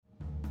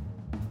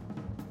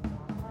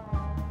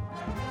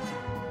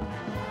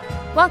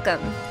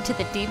Welcome to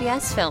the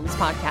DBS Films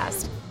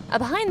Podcast, a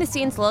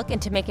behind-the-scenes look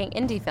into making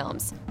indie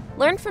films.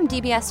 Learn from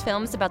DBS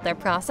Films about their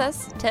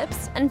process,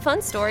 tips, and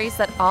fun stories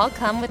that all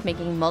come with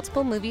making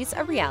multiple movies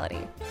a reality.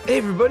 Hey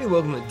everybody,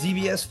 welcome to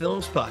DBS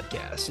Films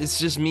Podcast. It's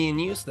just me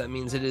and you, so that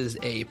means it is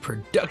a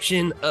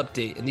production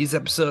update. In these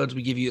episodes,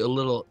 we give you a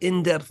little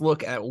in-depth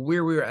look at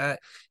where we're at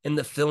in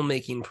the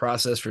filmmaking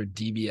process for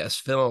DBS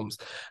Films.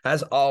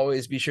 As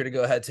always, be sure to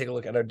go ahead and take a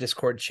look at our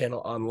Discord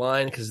channel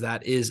online, because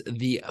that is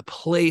the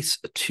place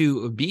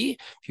to be.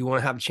 If you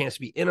want to have a chance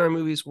to be in our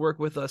movies, work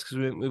with us, because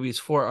we make movies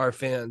for our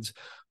fans,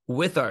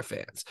 with our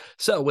fans.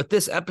 So with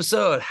this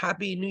episode,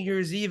 happy New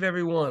Year's Eve,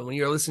 everyone. When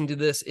you're listening to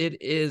this,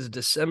 it is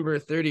December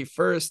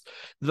 31st,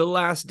 the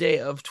last day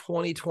of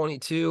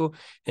 2022.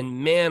 And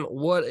man,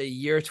 what a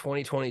year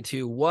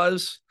 2022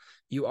 was.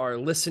 You are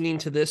listening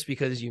to this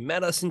because you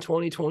met us in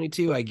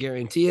 2022. I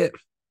guarantee it,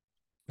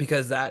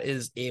 because that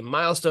is a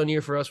milestone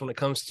year for us when it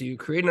comes to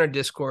creating our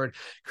Discord,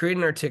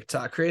 creating our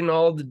TikTok, creating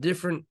all the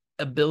different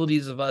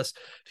abilities of us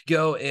to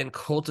go and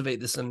cultivate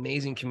this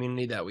amazing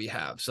community that we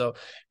have. So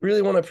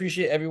really want to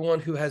appreciate everyone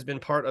who has been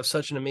part of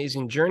such an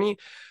amazing journey.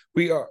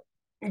 We are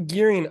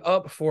gearing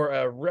up for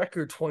a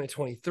record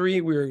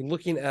 2023. We're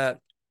looking at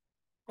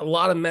a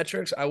lot of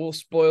metrics. I will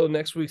spoil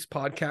next week's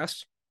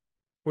podcast.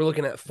 We're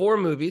looking at 4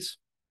 movies,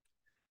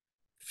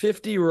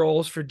 50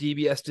 roles for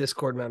DBS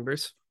Discord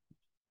members.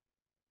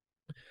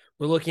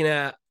 We're looking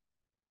at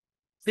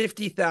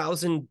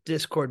 50,000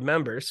 Discord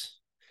members.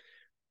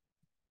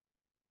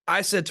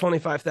 I said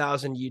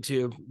 25,000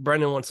 YouTube.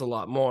 Brendan wants a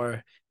lot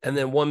more. And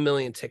then 1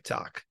 million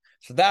TikTok.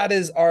 So that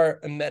is our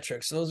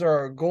metrics. Those are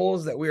our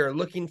goals that we are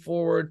looking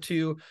forward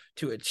to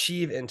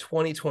achieve in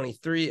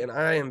 2023. And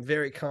I am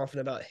very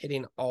confident about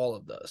hitting all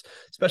of those,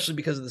 especially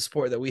because of the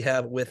support that we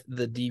have with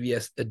the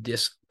DBS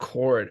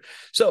Discord.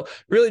 So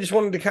really just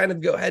wanted to kind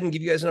of go ahead and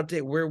give you guys an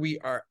update where we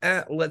are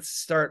at. Let's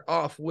start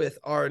off with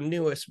our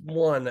newest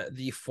one,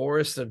 The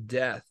Forest of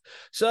Death.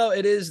 So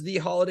it is the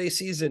holiday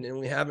season, and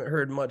we haven't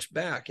heard much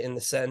back in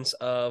the sense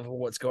of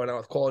what's going on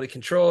with quality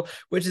control,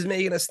 which is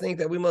making us think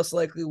that we most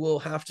likely will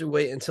have to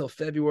wait until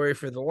February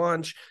for the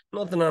launch.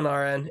 Nothing on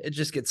our end. It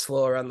just gets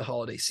slow around the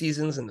holiday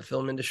seasons in the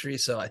film industry.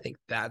 So I think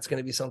that's going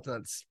to be something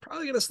that's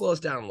probably going to slow us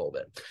down a little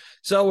bit.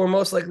 So we're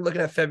most likely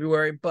looking at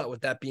February. But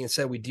with that being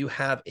said, we do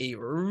have a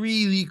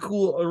really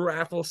cool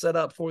raffle set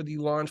up for the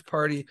launch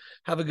party.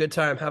 Have a good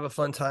time. Have a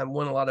fun time.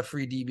 Win a lot of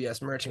free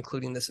DBS merch,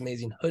 including this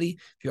amazing hoodie.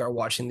 If you are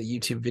watching the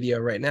YouTube video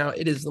right now,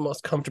 it is the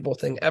most comfortable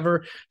thing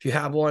ever. If you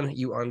have one,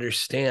 you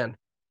understand.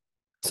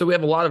 So we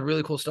have a lot of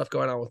really cool stuff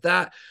going on with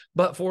that,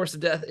 but Forest of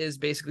Death is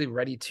basically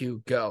ready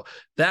to go.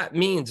 That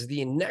means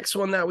the next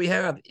one that we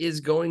have is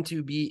going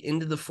to be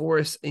Into the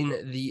Forest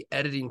in the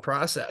editing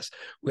process.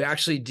 We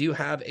actually do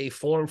have a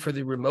form for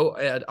the remote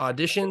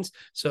auditions.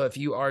 So if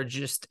you are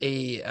just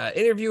a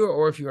interviewer,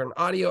 or if you're an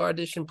audio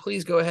audition,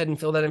 please go ahead and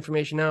fill that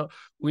information out.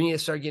 We need to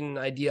start getting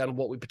an idea on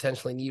what we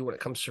potentially need when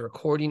it comes to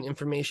recording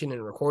information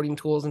and recording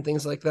tools and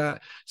things like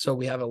that. So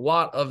we have a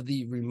lot of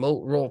the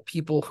remote role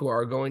people who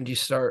are going to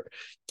start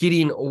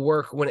getting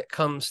work when it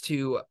comes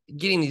to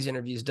getting these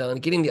interviews done,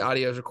 getting the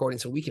audios recording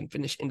so we can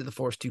finish Into the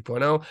Forest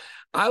 2.0.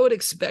 I would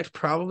expect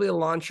probably a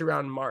launch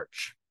around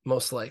March,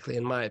 most likely,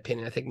 in my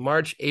opinion. I think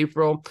March,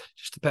 April,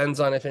 just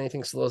depends on if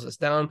anything slows us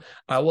down.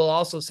 I will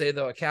also say,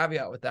 though, a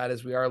caveat with that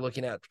is we are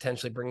looking at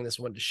potentially bringing this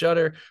one to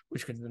Shudder,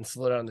 which could then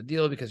slow down the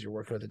deal because you're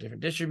working with a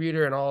different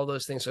distributor and all of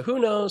those things. So who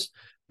knows,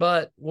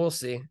 but we'll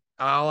see.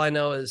 All I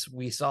know is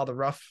we saw the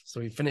rough, so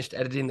we finished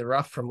editing the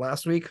rough from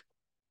last week.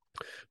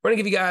 We're going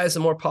to give you guys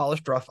a more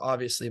polished rough,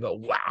 obviously, but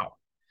wow.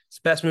 It's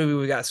the best movie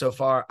we got so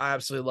far. I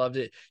absolutely loved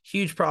it.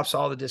 Huge props to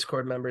all the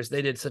Discord members.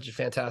 They did such a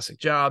fantastic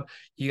job.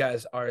 You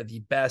guys are the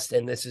best,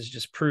 and this is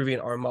just proving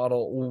our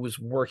model was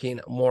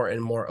working more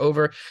and more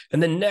over.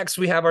 And then next,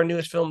 we have our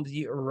newest film,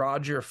 The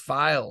Roger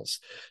Files.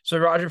 So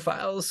Roger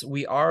Files,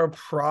 we are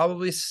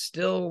probably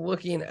still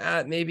looking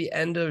at maybe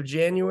end of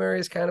January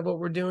is kind of what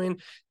we're doing.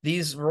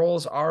 These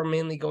roles are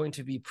mainly going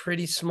to be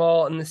pretty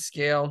small in the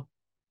scale,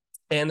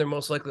 and they're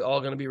most likely all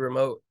going to be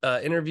remote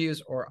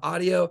interviews or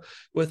audio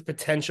with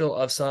potential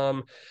of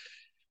some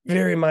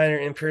very minor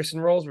in-person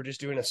roles. We're just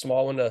doing a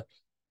small one to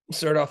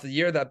start off the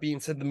year. That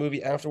being said, the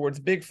movie afterwards,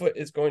 Bigfoot,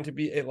 is going to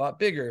be a lot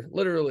bigger,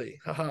 literally.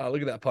 Haha,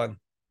 look at that pun.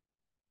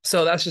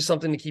 So that's just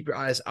something to keep your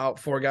eyes out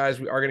for, guys.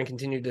 We are going to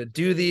continue to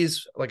do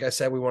these. Like I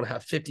said, we want to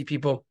have 50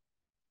 people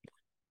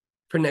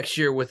for next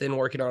year within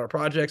working on our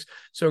projects.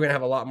 So we're going to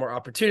have a lot more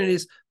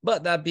opportunities.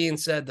 But that being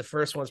said, the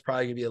first one's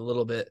probably going to be a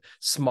little bit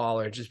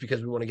smaller just because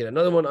we want to get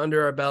another one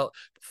under our belt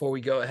before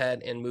we go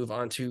ahead and move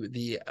on to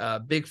the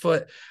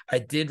Bigfoot. I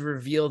did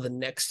reveal the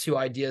next 2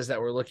 ideas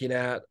that we're looking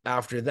at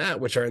after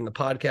that, which are in the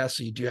podcast.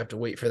 So you do have to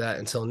wait for that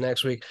until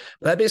next week.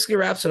 But that basically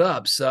wraps it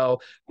up. So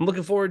I'm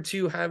looking forward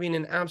to having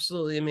an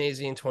absolutely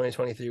amazing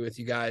 2023 with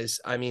you guys.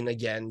 I mean,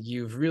 again,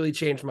 you've really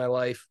changed my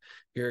life.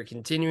 You're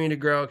continuing to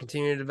grow,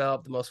 continuing to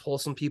develop, the most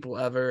wholesome people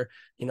ever.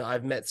 You know,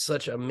 I've met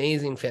such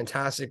amazing,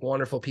 fantastic,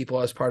 wonderful people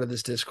as part of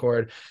this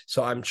Discord.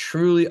 So I'm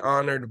truly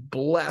honored,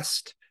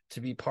 blessed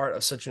to be part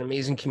of such an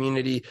amazing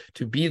community,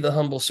 to be the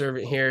humble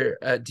servant here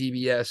at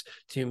DBS,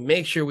 to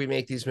make sure we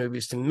make these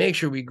movies, to make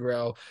sure we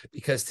grow,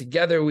 because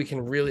together we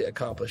can really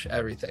accomplish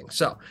everything.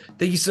 So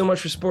thank you so much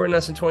for supporting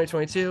us in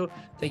 2022.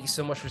 Thank you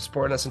so much for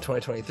supporting us in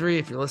 2023.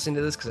 If you're listening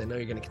to this, because I know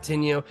you're going to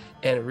continue,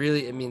 and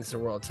really it means the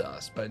world to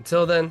us. But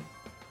until then,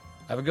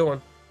 have a good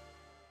one.